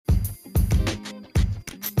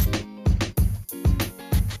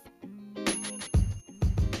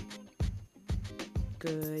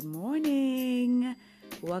Good morning.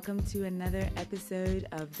 Welcome to another episode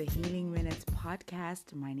of the Healing Minutes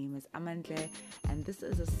podcast. My name is Amandle, and this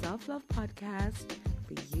is a self-love podcast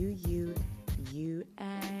for you,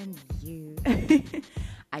 and you.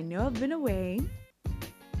 I know I've been away,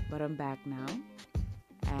 but I'm back now.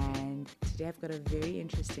 And today I've got a very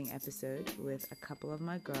interesting episode with a couple of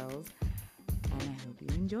my girls, and I hope you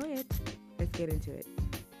enjoy it. Let's get into it.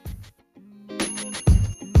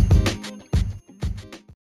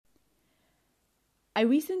 I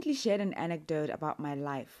recently shared an anecdote about my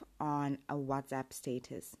life on a WhatsApp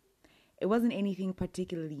status. It wasn't anything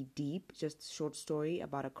particularly deep, just a short story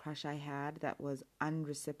about a crush I had that was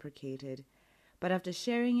unreciprocated. But after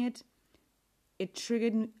sharing it, it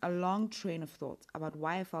triggered a long train of thoughts about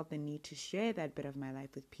why I felt the need to share that bit of my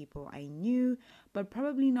life with people I knew, but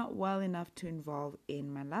probably not well enough to involve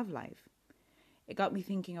in my love life. It got me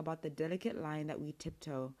thinking about the delicate line that we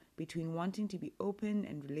tiptoe between wanting to be open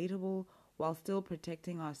and relatable while still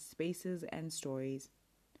protecting our spaces and stories.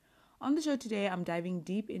 On the show today, I'm diving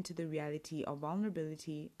deep into the reality of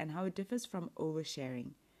vulnerability and how it differs from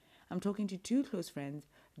oversharing. I'm talking to two close friends,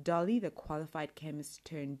 Dolly, the qualified chemist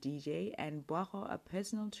turned DJ, and Boago, a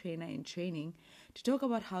personal trainer in training, to talk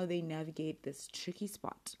about how they navigate this tricky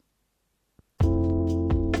spot.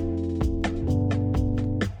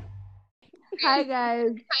 Hi,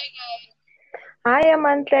 guys. Hi,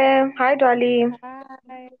 Amandle. Hi, Dolly.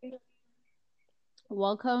 Hi.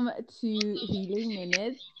 Welcome to Healing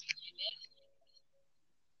Minutes.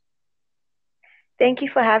 Thank you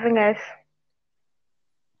for having us.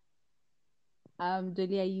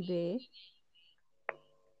 Dolly, are you there?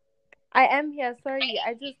 I am here. Sorry,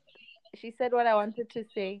 she said what I wanted to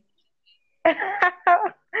say.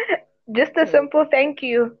 Just a simple thank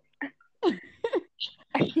you.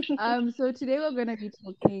 So today we're going to be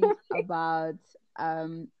talking about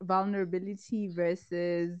vulnerability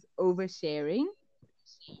versus oversharing.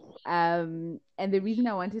 And the reason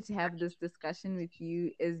I wanted to have this discussion with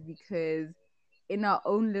you is because in our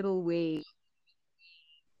own little way,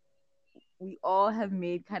 we all have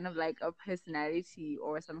made kind of like a personality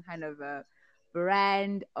or some kind of a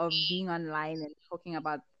brand of being online and talking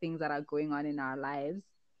about things that are going on in our lives.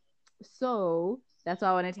 So that's why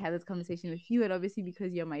I wanted to have this conversation with you. And obviously,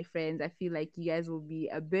 because you're my friends, I feel like you guys will be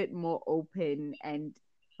a bit more open and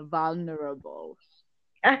vulnerable.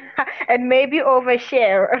 And maybe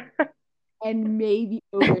overshare. And maybe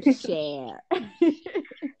overshare.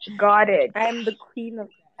 Got it. I'm the queen of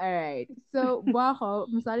that. All right. So, Boago,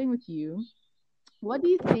 I'm starting with you. What do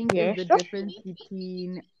you think is the difference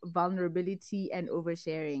between vulnerability and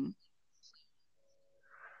oversharing?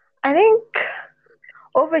 I think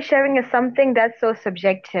oversharing is something that's so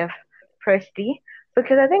subjective, firstly,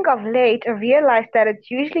 because I think of late I realized that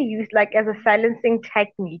it's usually used like as a silencing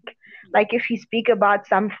technique. Like if you speak about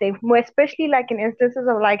something, more especially like in instances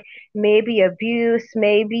of like maybe abuse,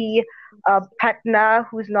 maybe a partner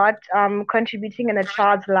who's not contributing in a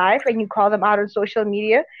child's life, and you call them out on social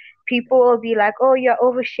media, people will be like, "Oh, you're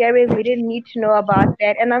oversharing. We didn't need to know about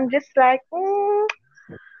that," and I'm just like,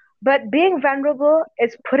 But being vulnerable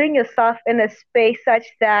is putting yourself in a space such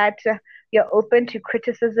that you're open to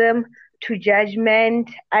criticism, to judgment,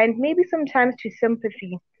 and maybe sometimes to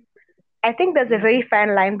sympathy. I think there's a very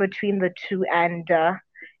fine line between the two, and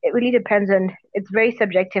it really depends on. It's very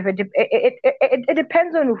subjective. It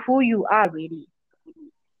depends on who you are, really.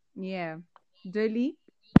 Yeah, Dolly.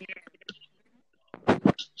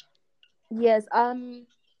 Yes.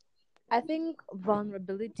 I think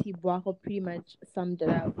vulnerability, Boago pretty much summed it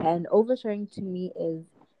up. And oversharing to me is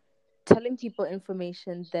telling people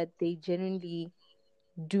information that they genuinely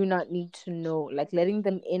do not need to know, like letting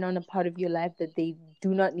them in on a part of your life that they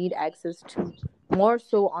do not need access to, more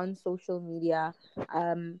so on social media.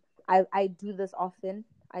 I do this often.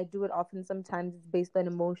 I do it often. Sometimes it's based on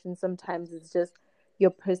emotion, sometimes it's just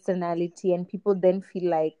your personality, and people then feel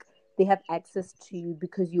like they have access to you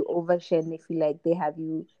because you overshare, and they feel like they have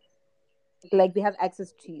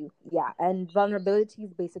access to you. Yeah, and vulnerability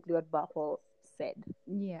is basically what Bapol said.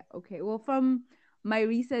 Yeah, okay. Well, from my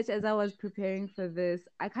research as I was preparing for this,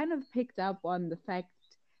 I kind of picked up on the fact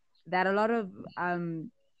that a lot of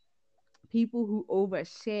people who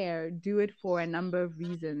overshare do it for a number of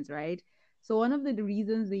reasons, right? So one of the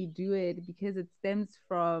reasons they do it because it stems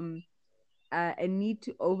from a need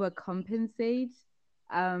to overcompensate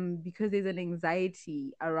because there's an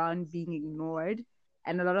anxiety around being ignored.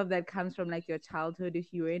 And a lot of that comes from like your childhood.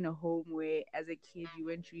 If you were in a home where as a kid you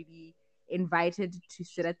weren't really invited to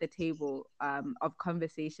sit at the table of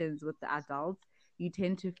conversations with the adults, you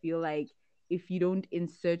tend to feel like if you don't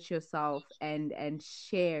insert yourself and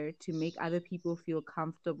share to make other people feel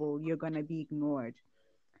comfortable, you're going to be ignored.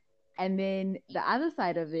 And then the other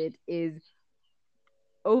side of it is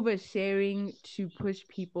oversharing to push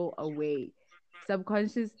people away.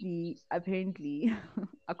 Subconsciously, apparently,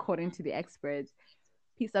 according to the experts,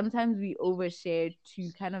 sometimes we overshare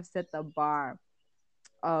to kind of set the bar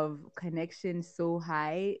of connection so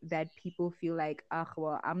high that people feel like, ah,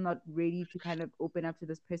 well, I'm not ready to kind of open up to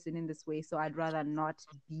this person in this way, so I'd rather not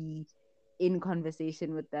be in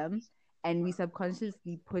conversation with them. And we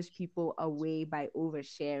subconsciously push people away by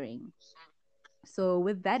oversharing. So,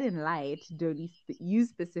 with that in light, Dolly, you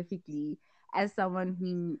specifically, as someone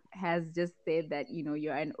who has just said that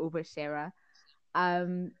you're an oversharer,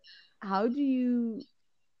 um, how do you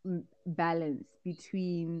balance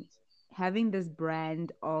between having this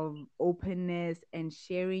brand of openness and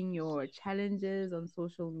sharing your challenges on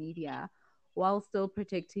social media while still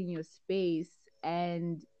protecting your space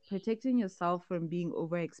and protecting yourself from being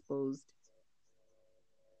overexposed?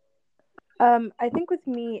 I think with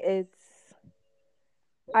me,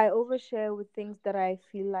 I overshare with things that I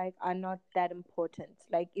feel like are not that important.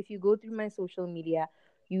 Like if you go through my social media,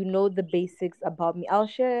 you know the basics about me. I'll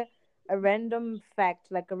share a random fact,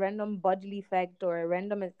 like a random bodily fact or a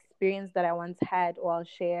random experience that I once had, or I'll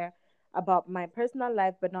share about my personal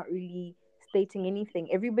life, but not really stating anything.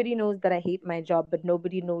 Everybody knows that I hate my job, but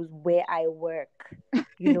nobody knows where I work.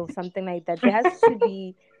 Something like that. There has to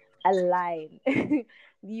be a line.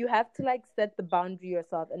 You have to like set the boundary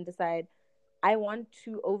yourself and decide, I want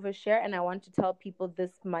to overshare and I want to tell people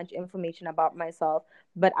this much information about myself,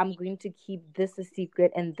 but I'm going to keep this a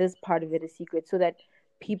secret and this part of it a secret so that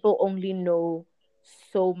people only know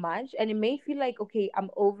so much. And it may feel like, okay, I'm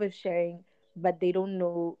oversharing, but they don't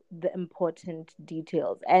know the important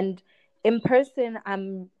details. And in person,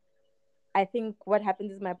 I think what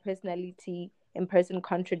happens is my personality in person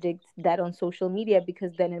contradicts that on social media,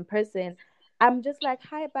 because then in person, I'm just like,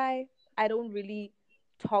 hi, bye. I don't really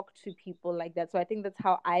talk to people like that. So I think that's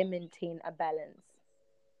how I maintain a balance.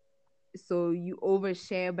 So you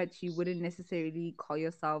overshare, but you wouldn't necessarily call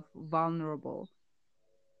yourself vulnerable.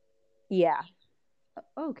 Yeah.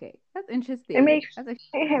 Okay, that's It interesting. makes That's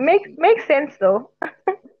actually it makes interesting. makes sense though.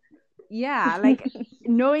 Yeah, like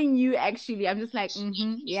knowing you actually, I'm just like,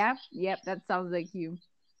 yeah, yep, that sounds like you.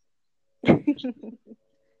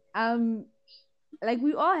 Um, like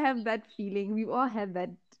we all have that feeling. We've all had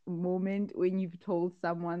that moment when you've told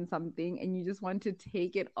someone something and you just want to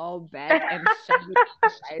take it all back and shove it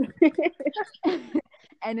aside.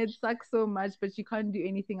 And it sucks so much, but you can't do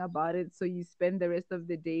anything about it. So you spend the rest of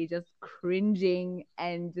the day just cringing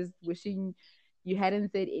and just wishing you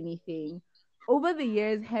hadn't said anything. Over the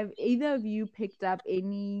years, have either of you picked up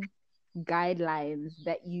any guidelines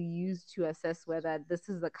that you use to assess whether this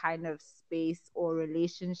is the kind of space or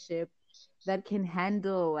relationship that can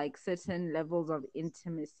handle like certain levels of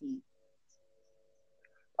intimacy?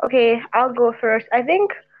 Okay, I'll go first. I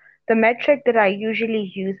think the metric that I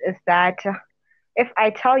usually use is that if I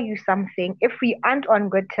tell you something, if we aren't on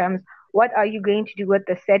good terms, what are you going to do with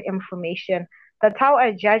the said information? That's how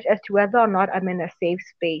I judge as to whether or not I'm in a safe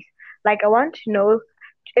space. Like, I want to know,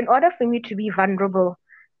 in order for me to be vulnerable,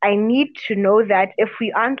 I need to know that if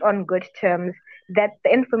we aren't on good terms, that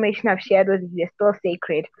the information I've shared with you is still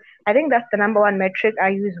sacred. I think that's the number one metric I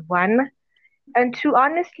use. One. And two,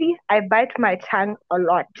 honestly, I bite my tongue a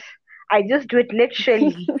lot. I just do it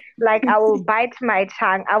literally. Like I will bite my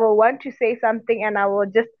tongue. I will want to say something and I will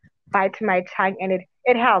just bite my tongue and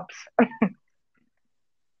it helps.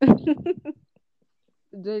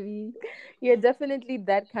 Dolly. You're definitely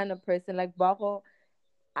that kind of person. Like Boago,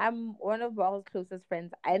 I'm one of Boago's closest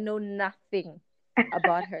friends. I know nothing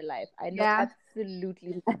about her life. I know Yeah.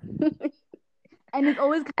 absolutely nothing. And it's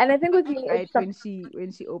always And I think with me, right it's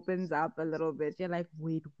when she opens up a little bit. You're like,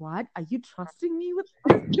 wait, what? Are you trusting me with?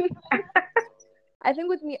 I think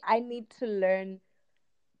with me, I need to learn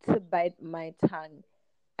to bite my tongue.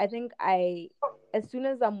 I think as soon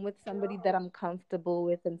as I'm with somebody that I'm comfortable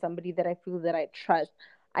with and somebody that I feel that I trust,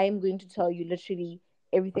 I am going to tell you literally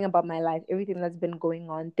everything about my life, everything that's been going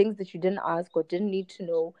on, things that you didn't ask or didn't need to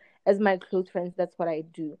know. As my close friends, that's what I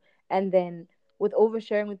do. And then with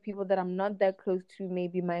oversharing with people that I'm not that close to,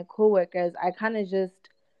 maybe my coworkers, I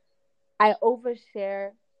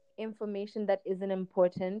overshare information that isn't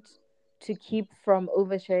important to keep from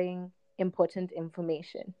oversharing important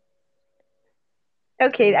information.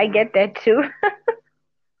 Okay, I Yeah. get that too.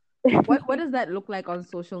 What does that look like on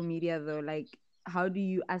social media though? Like, how do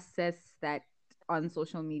you assess that on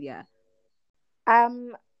social media?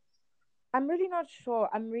 um I'm really not sure.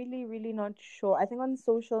 I'm really, really not sure. I think on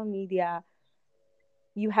social media,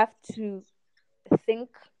 you have to think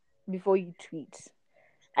before you tweet.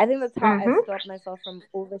 I think that's how I've Mm-hmm. stopped myself from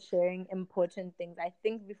oversharing important things. I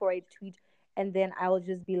think before I tweet, and then I will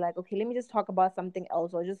just be like, okay, let me just talk about something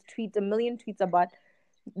else, or just tweet a million tweets about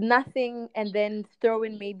nothing, and then throw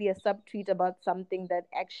in maybe a sub tweet about something that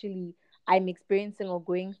actually I'm experiencing or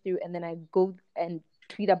going through, and then I go and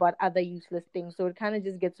tweet about other useless things. So it kind of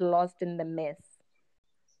just gets lost in the mess.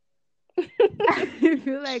 I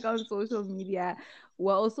feel like on social media,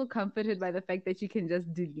 we're also comforted by the fact that you can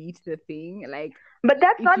just delete the thing. Like, But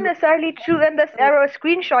that's if not you, necessarily true in this era of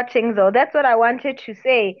screenshotting, though. That's what I wanted to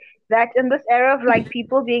say. That in this era of like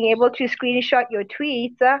people being able to screenshot your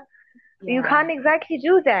tweets, you yeah. can't exactly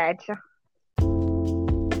do that.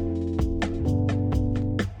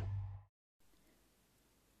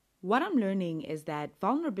 What I'm learning is that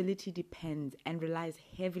vulnerability depends and relies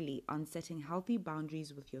heavily on setting healthy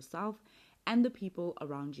boundaries with yourself and the people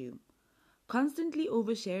around you. Constantly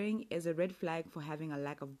oversharing is a red flag for having a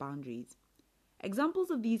lack of boundaries.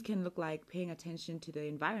 Examples of these can look like paying attention to the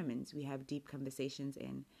environments we have deep conversations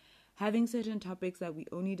in, having certain topics that we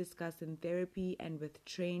only discuss in therapy and with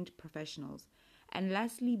trained professionals, and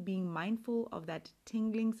lastly, being mindful of that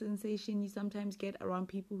tingling sensation you sometimes get around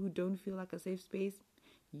people who don't feel like a safe space.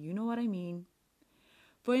 You know what I mean.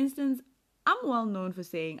 For instance, I'm well known for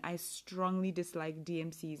saying I strongly dislike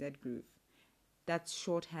DMCs at Groove. That's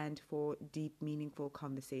shorthand for deep, meaningful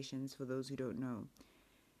conversations for those who don't know.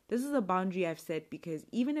 This is a boundary I've set because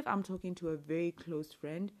even if I'm talking to a very close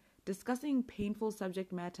friend, discussing painful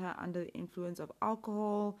subject matter under the influence of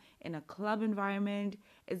alcohol in a club environment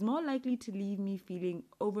is more likely to leave me feeling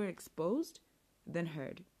overexposed than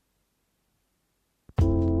heard.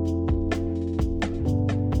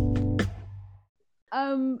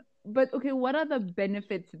 But okay, what are the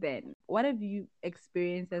benefits then? What have you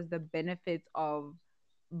experienced as the benefits of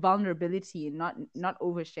vulnerability and not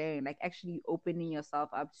oversharing, like actually opening yourself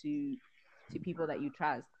up to people that you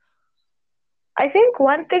trust? I think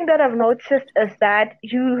one thing that I've noticed is that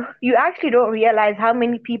you actually don't realize how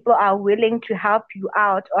many people are willing to help you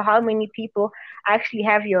out or how many people actually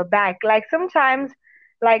have your back. Like sometimes,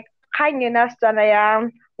 like kanya sana ya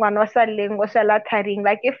ngwana o sa leng, o sa latharing.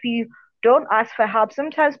 Like if you don't ask for help,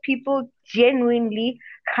 sometimes people genuinely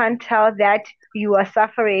can't tell that you are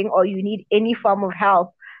suffering or you need any form of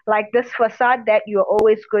help. Like this facade that you're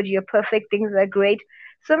always good, you're perfect, things are great.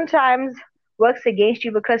 Sometimes works against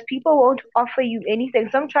you because people won't offer you anything.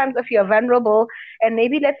 Sometimes if you're vulnerable and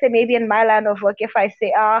maybe let's say maybe in my line of work, if I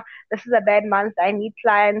say, this is a bad month, I need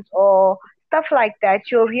clients or stuff like that,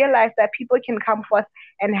 you'll realize that people can come forth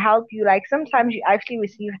and help you. Like sometimes you actually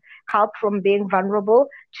receive help from being vulnerable.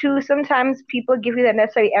 Too, sometimes people give you the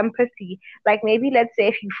necessary empathy. Like maybe let's say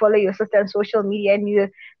if you follow your sister on social media and you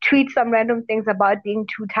tweet some random things about being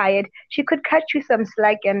too tired, she could cut you some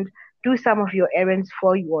slack and do some of your errands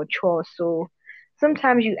for you or chores. So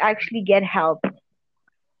sometimes you actually get help.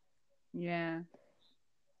 Yeah.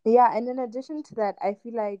 Yeah, and in addition to that, I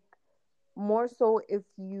feel like more so if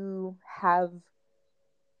you have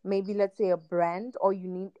maybe, let's say, a brand, or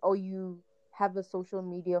you have a social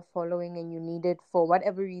media following and you need it for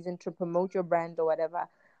whatever reason to promote your brand or whatever.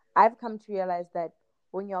 I've come to realize that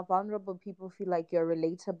when you're vulnerable, people feel like you're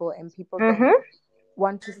relatable, and people then Mm-hmm.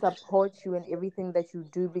 want to support you in everything that you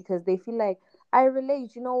do because they feel like I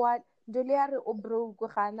relate. You know what? Dolly are o broke,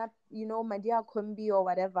 you know, Madia Kumbi or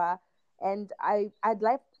whatever. And I'd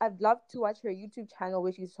love to watch her YouTube channel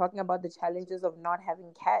where she's talking about the challenges of not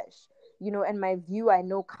having cash. You know, and my view I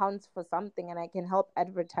know counts for something, and I can help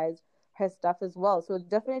advertise her stuff as well. So it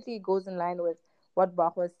definitely goes in line with what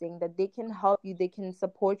Bach was saying, that they can help you, they can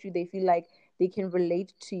support you, they feel like they can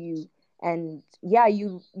relate to you, and yeah,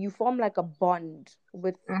 you form like a bond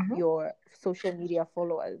with Mm-hmm. your social media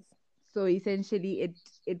followers. So essentially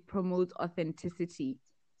it promotes authenticity.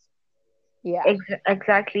 Yeah.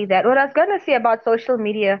 Exactly that. What I was gonna say about social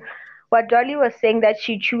media, what Dolly was saying that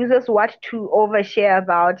she chooses what to overshare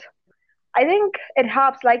about. I think it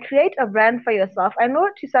helps, like create a brand for yourself. I know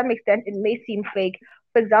to some extent it may seem fake.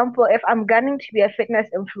 For example, if I'm gunning to be a fitness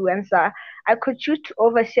influencer, I could choose to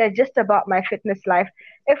overshare just about my fitness life.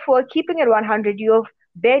 If we're keeping it 100, you'll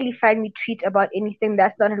barely find me tweet about anything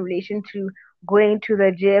that's not in relation to going to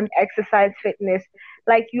the gym, exercise, fitness.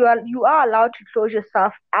 Like you are allowed to close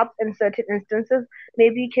yourself up in certain instances.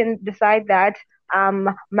 Maybe you can decide that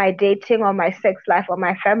my dating or my sex life or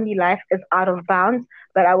my family life is out of bounds,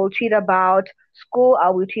 but I will tweet about school, I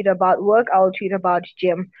will tweet about work, I will tweet about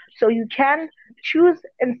gym. So you can choose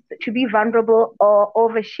to be vulnerable or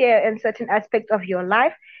overshare in certain aspects of your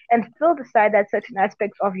life and still decide that certain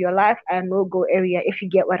aspects of your life are no go area, if you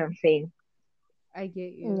get what I'm saying. I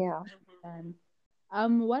get you. Yeah.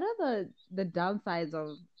 And what are the downsides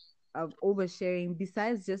of oversharing,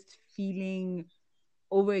 besides just feeling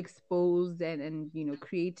overexposed and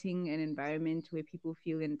creating an environment where people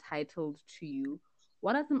feel entitled to you,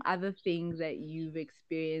 what are some other things that you've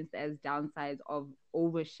experienced as downsides of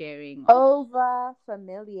oversharing? Over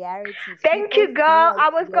familiarity. Thank People you, feel girl. like I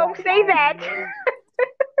was you going are to say their that. mate.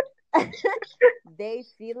 They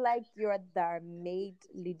feel like you're their mate,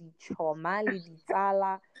 lidi choma, lidi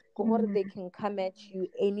tsala. They can come at you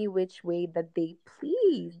any which way that they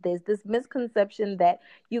please. There's this misconception that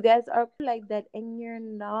you guys are like that, and you're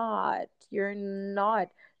not. You're not.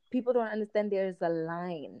 People don't understand there's a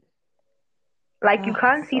line. Like, you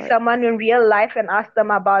can't see Sorry. someone in real life and ask them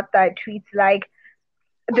about their tweets. Like,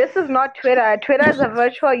 this is not Twitter. Twitter is a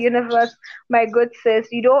virtual universe, my good sis.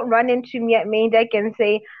 You don't run into me at main deck and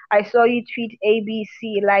say, I saw you tweet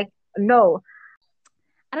ABC. Like, no.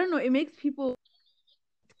 I don't know, it makes people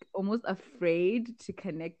almost afraid to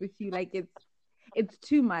connect with you. Like it's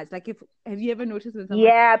too much. Like, if have you ever noticed when someone,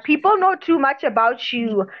 Yeah, people know too much about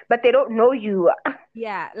you, but they don't know you.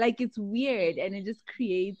 yeah, like it's weird, and it just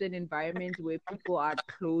creates an environment where people are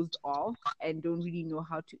closed off and don't really know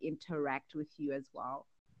how to interact with you as well.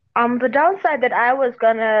 The downside that I was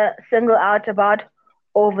gonna single out about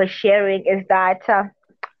oversharing is that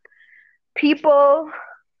people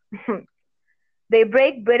they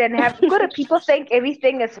break bread and have good. People think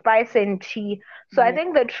everything is spice and tea. So I Yeah.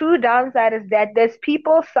 think the true downside is that there's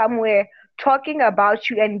people somewhere talking about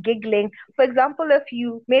you and giggling. For example, if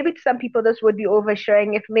you, maybe to some people this would be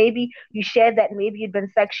oversharing, if maybe you share that maybe you'd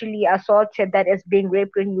been sexually assaulted, that is being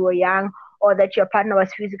raped when you were young, or that your partner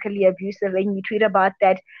was physically abusive, and you tweet about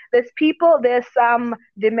that. There's some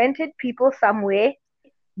demented people somewhere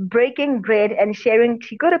breaking bread and sharing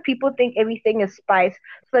tea. Good people think everything is spice.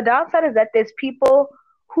 So the downside is that there's people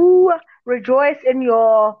who rejoice in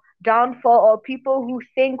your downfall, or people who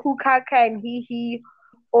think who kaka and he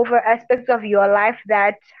over aspects of your life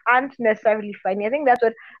that aren't necessarily funny. I think that's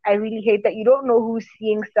what I really hate, that you don't know who's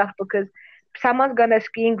seeing stuff, because someone's gonna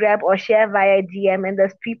screen grab or share via DM, and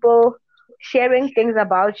there's people sharing things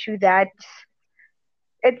about you that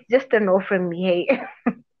it's just a no from me. Hey.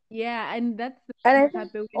 Yeah, and that's the And thing I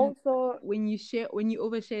that think happen also, when you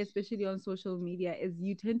overshare, especially on social media, is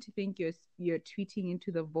you tend to think you're tweeting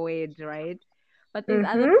into the void, right? But there's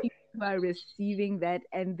other Mm-hmm. people who are receiving that,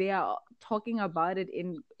 and they are talking about it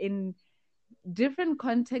in different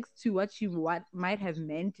contexts to what might have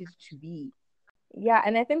meant it to be. yeah,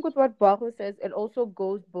 and I think with what Boago says, it also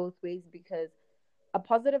goes both ways, because a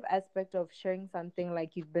positive aspect of sharing something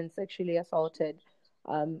like you've been sexually assaulted,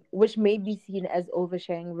 which may be seen as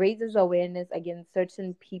oversharing, raises awareness against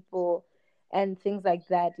certain people and things like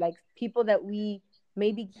that. Like people that we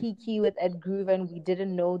maybe kiki with at Groove, and we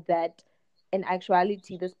didn't know that in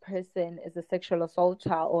actuality this person is a sexual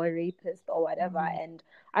assaulter or a rapist or whatever. And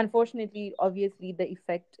unfortunately, obviously, the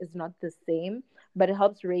effect is not the same, but it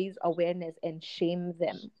helps raise awareness and shame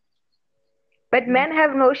them. But men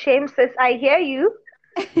have no shame, sis. I hear you.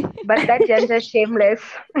 But that gender's shameless.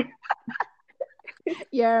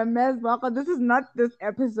 Yeah, Ms. Walker, this is not this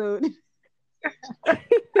episode.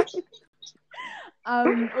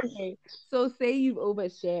 Okay. So say you've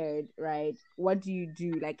overshared, right? What do you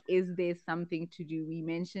do? Like, is there something to do? We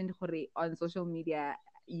mentioned on social media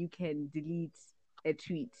you can delete a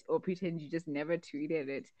tweet or pretend you just never tweeted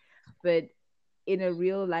it. But in a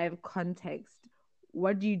real life context,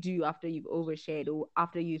 what do you do after you've overshared or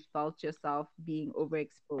after you felt yourself being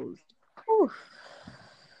overexposed? Oof,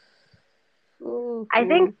 oof, I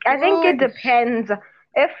think oof, I think it oof. depends.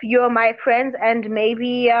 If you're my friends and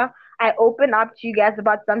maybe I open up to you guys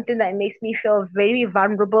about something that makes me feel very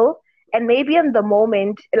vulnerable, and maybe in the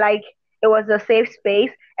moment, like it was a safe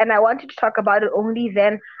space, and I wanted to talk about it only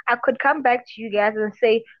then, I could come back to you guys and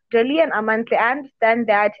say, Dolly and Amante, I understand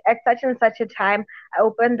that at such and such a time I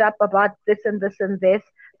opened up about this and this and this,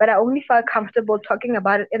 but I only felt comfortable talking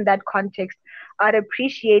about it in that context. I'd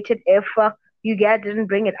appreciate it if you guys didn't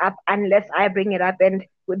bring it up unless I bring it up, and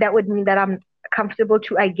that would mean that I'm comfortable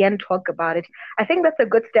to again talk about it. I think that's a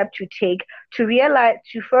good step to take, to realize,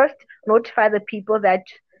 to first notify the people that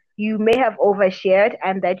you may have overshared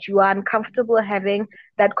and that you are uncomfortable having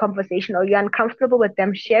that conversation, or you're uncomfortable with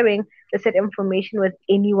them sharing the said information with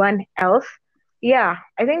anyone else. Yeah,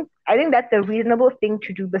 I think that's a reasonable thing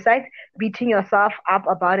to do, besides beating yourself up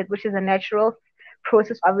about it, which is a natural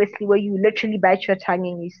process, obviously, where you literally bite your tongue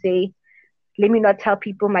and you say, let me not tell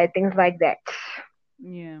people my things like that.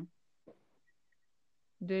 Yeah.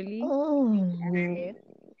 Dolly? Mm.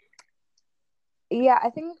 Yeah, I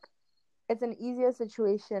think it's an easier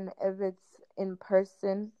situation if it's in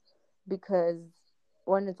person, because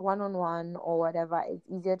when it's one on one or whatever, it's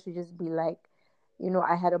easier to just be like,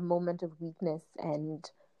 I had a moment of weakness and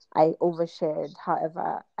I overshared.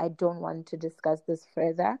 However, I don't want to discuss this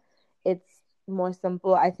further. It's more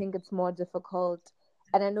simple. I think it's more difficult.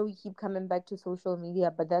 And I know we keep coming back to social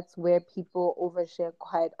media, but that's where people overshare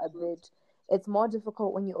quite a bit. It's more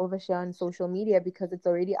difficult when you overshare on social media because it's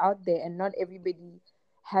already out there and not everybody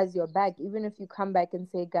has your back. Even if you come back and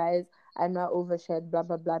say, guys, I'm not overshared, blah,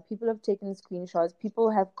 blah, blah. People have taken screenshots.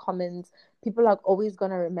 People have comments. People are always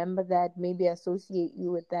going to remember that, maybe associate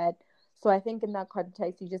you with that. So I think in that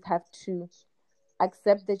context, you just have to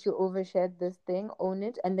accept that you overshared this thing, own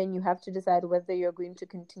it, and then you have to decide whether you're going to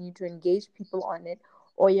continue to engage people on it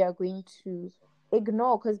or you're going to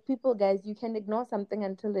ignore. Because people, guys, you can ignore something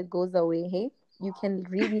until it goes away. Hey, you can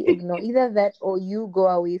really ignore either that or you go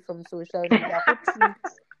away from social media.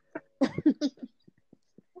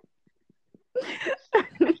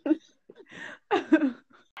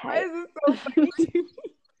 Why is this so funny to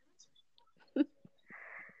me?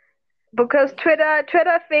 Because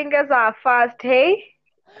Twitter fingers are fast, hey?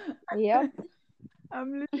 Yep.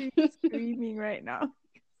 I'm literally screaming right now.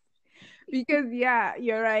 Because, yeah,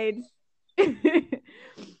 you're right.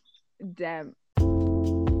 Damn.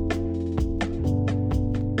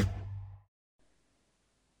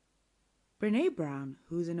 Brene Brown,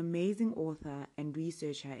 who's an amazing author and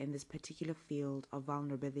researcher in this particular field of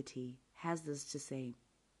vulnerability, has this to say.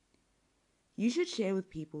 You should share with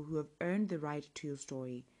people who have earned the right to your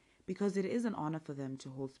story because it is an honor for them to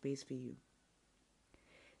hold space for you.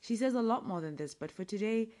 She says a lot more than this, but for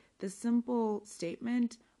today, the simple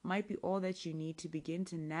statement might be all that you need to begin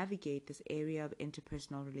to navigate this area of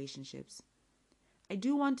interpersonal relationships. I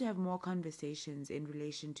do want to have more conversations in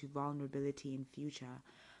relation to vulnerability in future,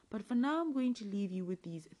 but for now I'm going to leave you with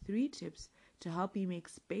these 3 tips to help you make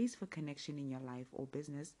space for connection in your life or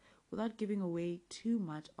business without giving away too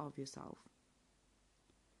much of yourself.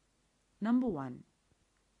 Number 1.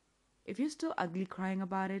 If you're still ugly crying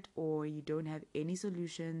about it or you don't have any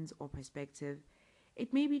solutions or perspective,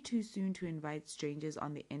 it may be too soon to invite strangers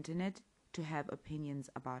on the internet to have opinions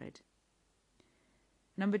about it.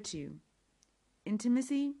 Number 2.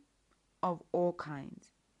 Intimacy of all kinds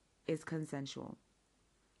is consensual.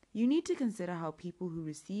 You need to consider how people who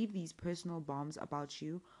receive these personal bombs about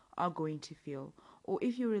you are going to feel, or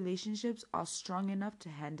if your relationships are strong enough to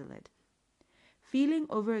handle it. Feeling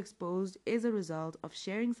overexposed is a result of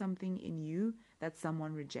sharing something in you that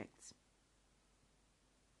someone rejects.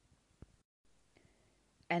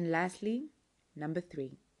 And lastly, number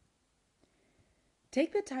 3.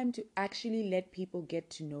 Take the time to actually let people get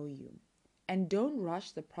to know you. And don't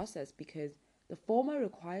rush the process because the former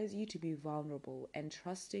requires you to be vulnerable and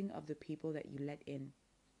trusting of the people that you let in,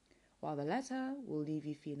 while the latter will leave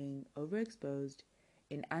you feeling overexposed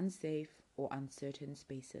in unsafe or uncertain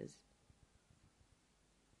spaces.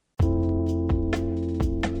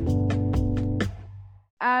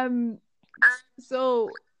 So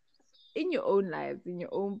in your own lives, in your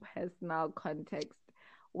own personal context,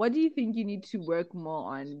 what do you think you need to work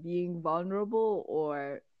more on, being vulnerable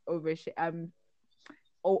or oversharing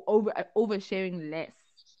less?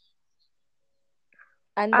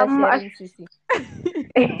 Undersharing, Sissy.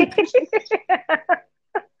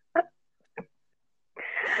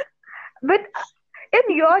 But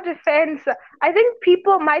in your defense, I think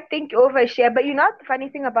people might think you overshare, but the funny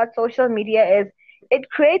thing about social media is it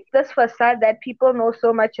creates this facade that people know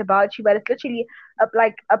so much about you, but it's literally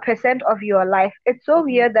like a percent of your life. It's so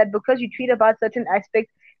weird that because you tweet about certain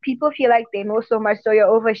aspects, people feel like they know so much, so you're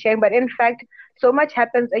oversharing. But in fact, so much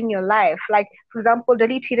happens in your life. Like, for example,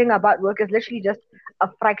 Dolly tweeting about work is literally just a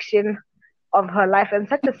fraction of her life and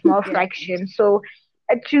such a small fraction. So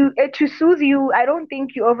to soothe you, I don't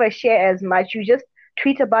think you overshare as much. You just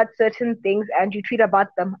tweet about certain things and you tweet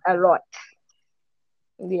about them a lot.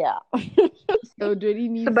 Yeah. So do you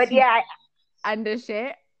need but to yeah,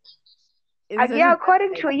 undershare?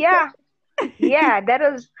 According to that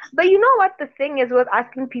is. But you know what the thing is with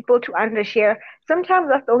asking people to undershare? Sometimes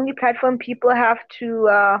that's the only platform people have to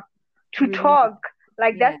Really? talk.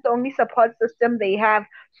 Like that's the only support system they have.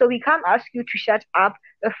 So we can't ask you to shut up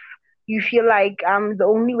if you feel like the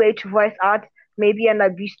only way to voice out maybe an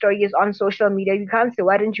abuse story is on social media. You can't say,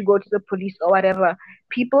 why didn't you go to the police or whatever?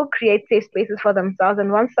 People create safe spaces for themselves,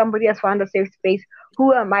 and once somebody has found a safe space,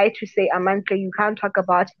 who am I to say, Amantla, you can't talk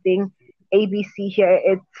about thing ABC here,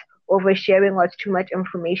 it's oversharing or it's too much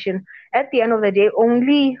information. At the end of the day,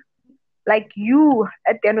 only like you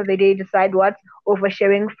at the end of the day decide what's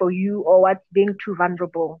oversharing for you or what's being too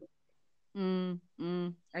vulnerable.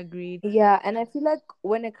 Agreed. Yeah, and I feel like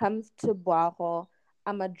when it comes to Boago,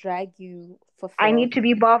 I'ma drag you for I need to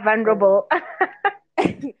be more vulnerable.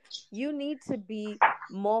 You need to be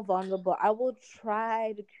more vulnerable. I will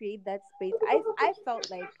try to create that space. I felt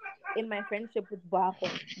like in my friendship with Boago,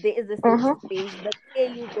 there is a safe Mm-hmm. space, but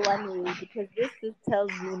clearly the one way, because this just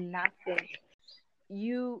tells you nothing.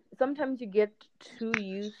 You sometimes you get too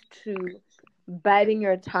used to biting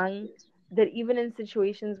your tongue that even in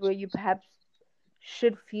situations where you perhaps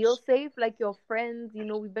should feel safe, like your friends,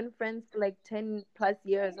 we've been friends for like 10 plus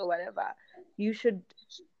years or whatever, you should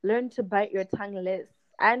learn to bite your tongue less.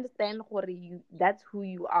 I understand that's who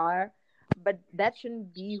you are, but that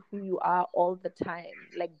shouldn't be who you are all the time.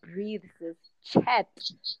 Like, breathe, sis, chat,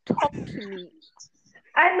 talk to me.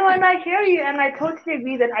 I know, and I hear you, and I totally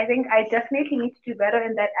agree that I think I definitely need to do better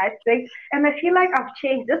in that aspect. And I feel like I've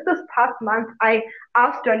changed. Just this past month, I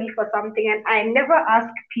asked Dolly for something, and I never ask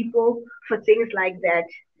people for things like that.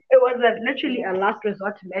 It was literally a last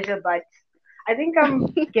resort measure, but I think I'm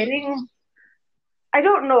getting. I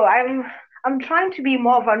don't know. I'm trying to be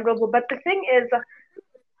more vulnerable, but the thing is,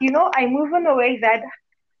 I move in a way that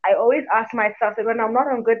I always ask myself that when I'm not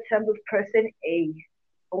on good terms with person A,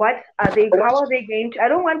 what are they? How are they going to? I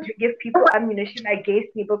don't want to give people ammunition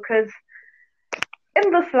against me because in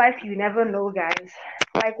this life you never know, guys.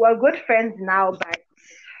 Like we're good friends now, but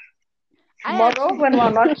I tomorrow actually when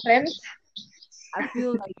we're not friends, I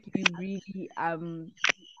feel like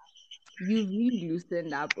you've really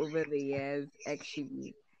loosened up over the years,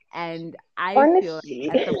 actually. And I feel like honestly,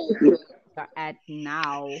 at the point you're at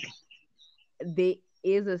now, there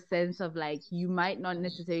is a sense of like you might not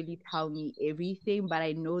necessarily tell me everything, but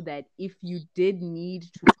I know that if you did need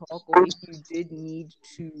to talk or if you did need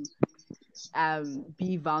to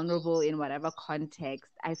be vulnerable in whatever context,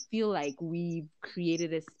 I feel like we've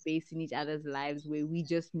created a space in each other's lives where we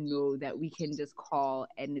just know that we can just call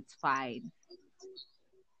and it's fine.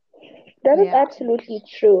 that is Yeah. absolutely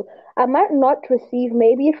true. I might not receive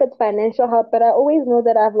maybe if it's financial help, but I always know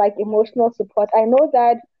that I have like emotional support. I know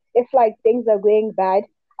that if like things are going bad,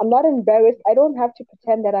 I'm not embarrassed. I don't have to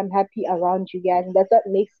pretend that I'm happy around you guys. And that's what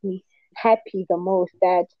makes me happy the most.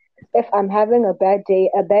 That if I'm having a bad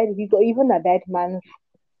day, a bad week, or even a bad month,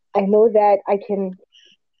 I know that I can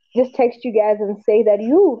just text you guys and say that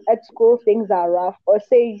you at school things are rough, or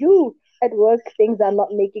say you at work things are not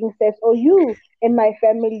making sense, or you in my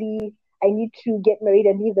family, I need to get married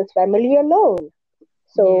and leave this family alone. Yeah.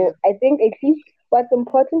 So I think at least what's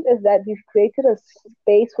important is that we've created a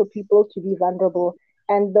space for people to be vulnerable,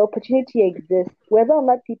 and the opportunity exists. Whether or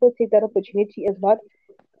not people take that opportunity is not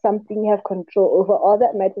something you have control over. All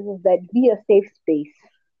that matters is that be a safe space.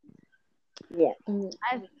 Yeah. Mm.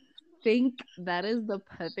 I think that is the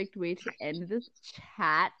perfect way to end this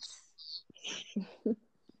chat.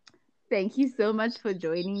 Thank you so much for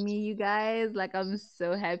joining me, you guys. Like, I'm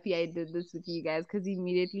so happy I did this with you guys because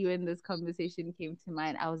immediately when this conversation came to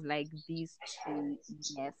mind, I was like, these two,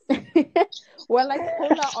 yes. We're like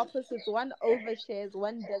polar opposites. One overshares,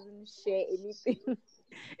 one doesn't share anything.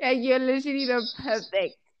 Yeah, you're literally the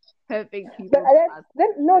perfect But people to ask then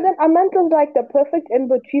no, this. then Amanta's like the perfect in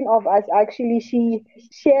between of us. Actually, she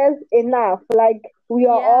shares enough. Like we're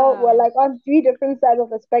Yeah. like on three different sides of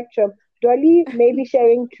the spectrum. Dolly maybe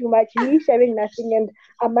sharing too much, me sharing nothing, and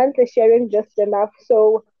Amanta sharing just enough.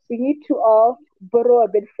 So we need to all borrow a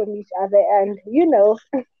bit from each other, and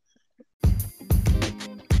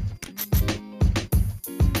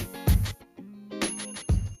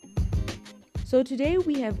So today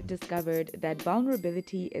we have discovered that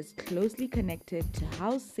vulnerability is closely connected to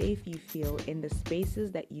how safe you feel in the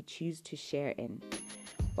spaces that you choose to share in.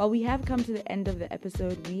 While we have come to the end of the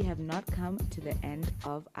episode, we have not come to the end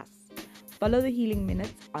of us. Follow the Healing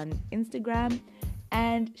Minutes on Instagram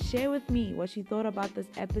and share with me what you thought about this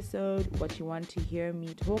episode, what you want to hear me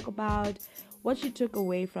talk about, what you took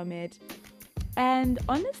away from it. And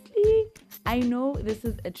honestly, I know this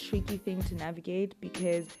is a tricky thing to navigate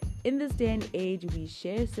because in this day and age, we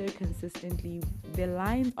share so consistently, the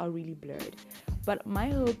lines are really blurred. But my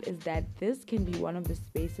hope is that this can be one of the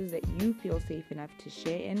spaces that you feel safe enough to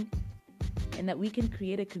share in, and that we can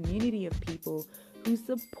create a community of people who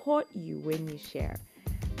support you when you share.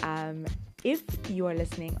 If you are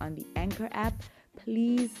listening on the Anchor app,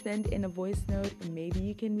 please send in a voice note. Maybe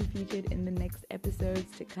you can be featured in the next episodes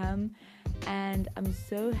to come. And I'm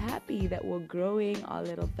so happy that we're growing our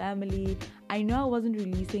little family. I know I wasn't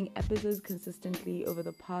releasing episodes consistently over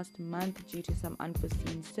the past month due to some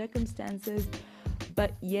unforeseen circumstances,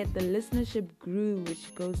 but yet the listenership grew,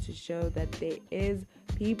 which goes to show that there is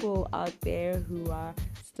people out there who are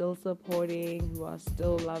still supporting, who are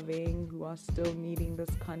still loving, who are still needing this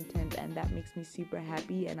content, and that makes me super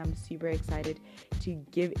happy, and I'm super excited to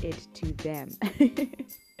give it to them.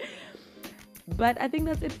 But I think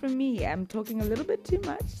that's it from me. I'm talking a little bit too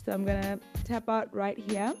much, so I'm gonna tap out right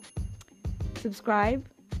here. Subscribe.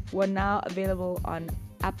 We're now available on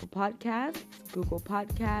Apple Podcasts, Google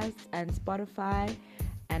Podcasts, and Spotify.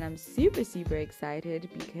 And I'm super, super excited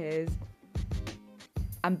because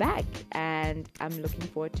I'm back and I'm looking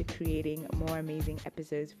forward to creating more amazing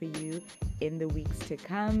episodes for you in the weeks to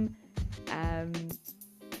come.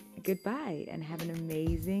 Goodbye and have an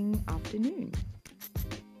amazing afternoon.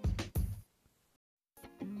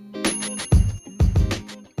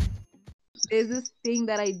 There's this thing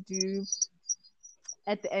that I do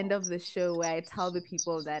at the end of the show where I tell the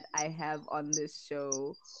people that I have on this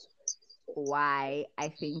show why I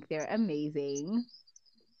think they're amazing.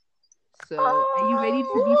 So, are you ready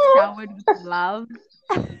to be showered with love?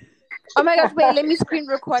 Oh my gosh, wait, let me screen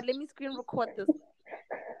record this.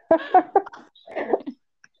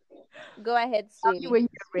 Go ahead, Tell me sweetie. when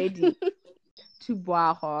you're ready. To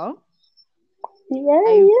Boago,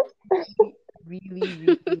 Yeah.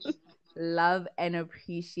 really love and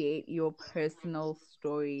appreciate your personal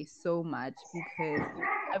story so much because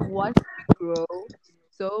I've watched you grow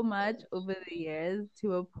so much over the years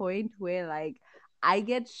to a point where like I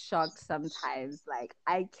get shocked sometimes. Like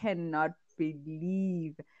I cannot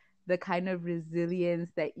believe the kind of resilience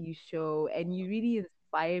that you show, and you really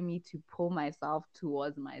inspire me to pull myself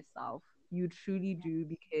towards myself. You truly do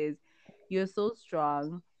because you're so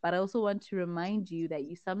strong, but I also want to remind you that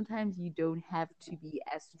you don't have to be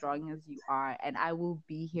as strong as you are, and I will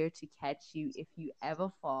be here to catch you if you ever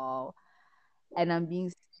fall. And I'm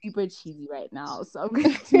being super cheesy right now, so I'm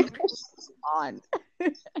going to move on.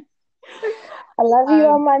 I love you,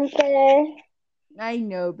 um, Amante. I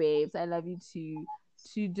know, babes. I love you too.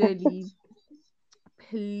 To Dolly,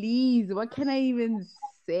 please. What can I even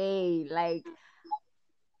say? Like,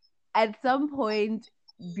 at some point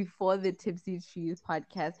before the Tipsy Trees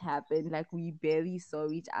podcast happened, like we barely saw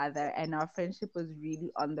each other and our friendship was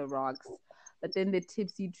really on the rocks. But then the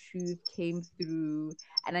Tipsy Truth came through,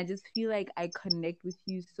 and I just feel like I connect with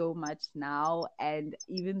you so much now. And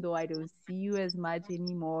even though I don't see you as much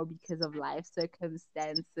anymore because of life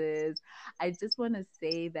circumstances, I just want to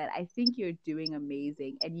say that I think you're doing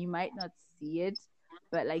amazing, and you might not see it,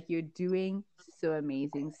 but like you're doing so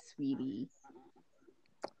amazing, sweetie.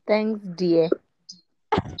 Thanks, dear.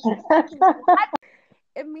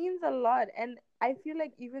 It means a lot, and I feel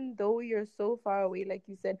like even though you're so far away, like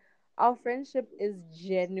you said, our friendship is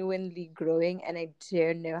genuinely growing, and I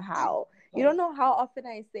don't know how. You don't know how often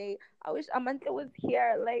I say, I wish Amantha was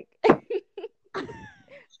here. Like,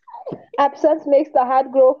 Absence makes the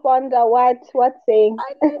heart grow fonder. What saying?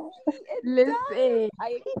 honestly, it does. Listen.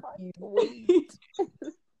 I can't wait.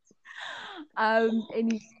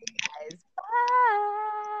 Anyway, guys,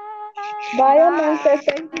 Bye, bye. Amante.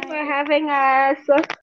 Thank you for having us.